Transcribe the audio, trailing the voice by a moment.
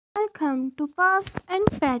Welcome to Pups and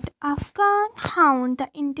Pet. Afghan Hound, the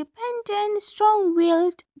independent,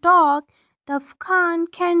 strong-willed dog. The Afghan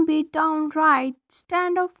can be downright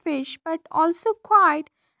standoffish but also quiet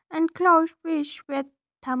and clownish with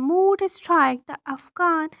the mood strike. The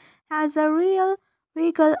Afghan has a real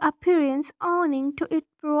regal appearance owing to its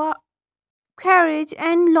carriage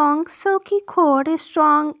and long silky coat, a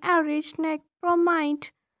strong average neck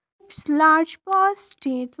prominent, large paws,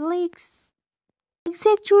 straight legs,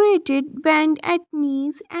 exaggerated bend at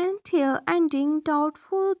knees and tail ending,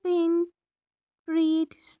 doubtful pain, breed,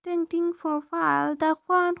 distinctive profile. The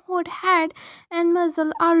one whose head and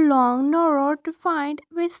muzzle are long, narrow, defined,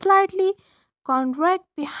 with slightly convex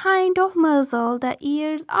behind of muzzle. The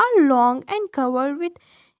ears are long and covered with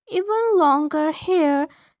even longer hair.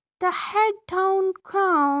 The head down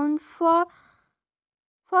crown for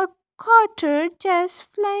quarter, chest,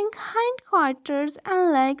 flank, hindquarters,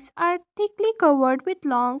 and legs are thickly covered with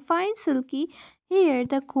long, fine, silky hair.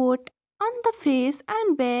 The coat on the face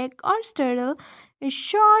and back or saddle is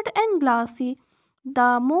short and glossy.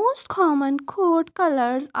 The most common coat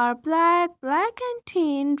colors are black, black and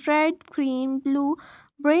tan, red, green, blue,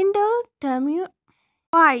 brindle, domino,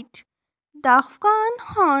 white. The Afghan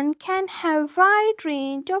Hound can have wide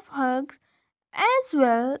range of hugs as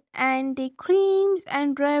well, and the creams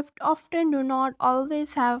and drift often do not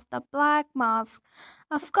always have the black mask.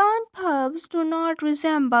 Afghan pups do not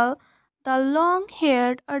resemble the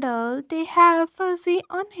long-haired adult. They have fuzzy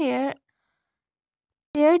on hair,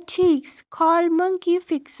 their cheeks called monkey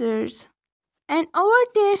fixers, and over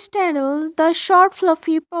their saddle, the short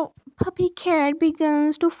fluffy puppy cat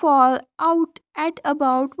begins to fall out at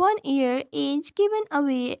about 1 year age, giving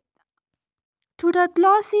away to the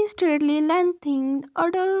glossy, steadily lengthening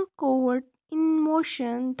adult coat. In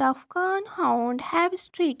motion, the Afghan Hound have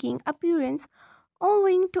striking appearance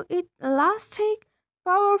owing to its elastic,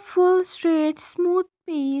 powerful, straight, smooth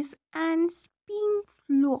pace and spin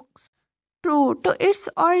looks. True to its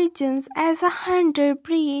origins as a hunter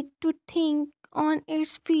breed, to think on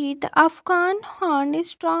its feet, the Afghan Hound is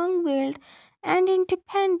strong-willed and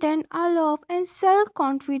independent, aloof and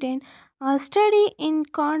self-confident, steady in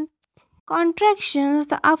contractions.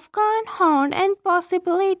 The Afghan Hound and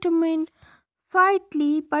possibly to mean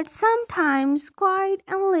fightly, but sometimes quiet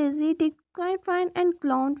and lazy, dignified and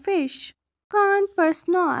clownfish. Afghan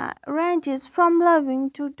persona ranges from loving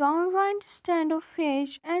to downright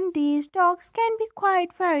standoffish, and these dogs can be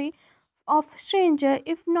quite wary of stranger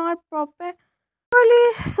if not properly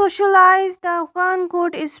socialized. The Afghan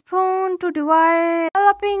goat is prone to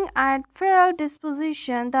developing at feral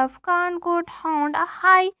disposition. The Afghan goat hound, a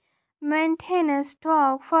high maintenance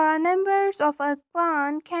dog for numbers of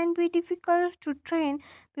Afghan, can be difficult to train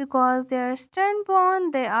because they are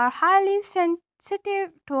stern-born. They are highly sensitive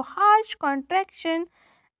to harsh contraction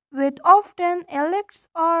with often elects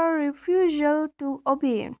or refusal to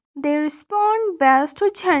obey. They respond best to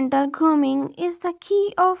gentle grooming is the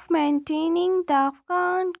key of maintaining the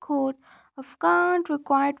Afghan coat. Afghan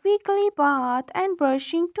required weekly bath and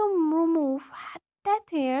brushing to remove dead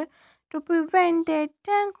hair to prevent their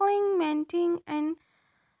tangling, matting, and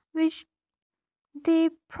which they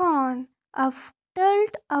prone.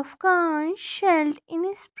 Adult Afghan shed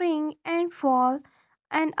in spring and fall,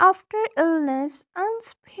 and after illness,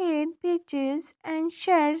 unspayed bitches and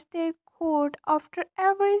sheds their coat after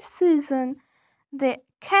every season. They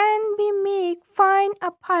can be make fine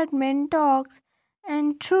apartment dogs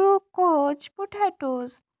and true coach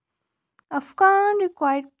potatoes. Afghan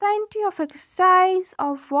required plenty of exercise,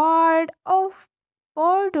 of ward, of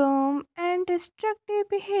boredom, and destructive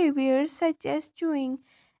behaviors such as chewing.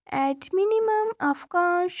 At minimum,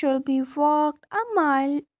 Afghan should be walked a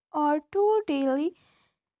mile or two daily,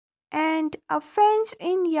 and a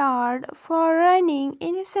fenced-in yard for running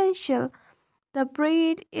is essential. The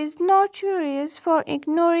breed is notorious for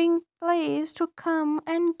ignoring plays to come,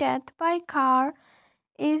 and death by car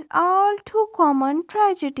is all too common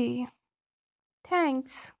tragedy.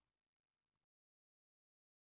 Thanks.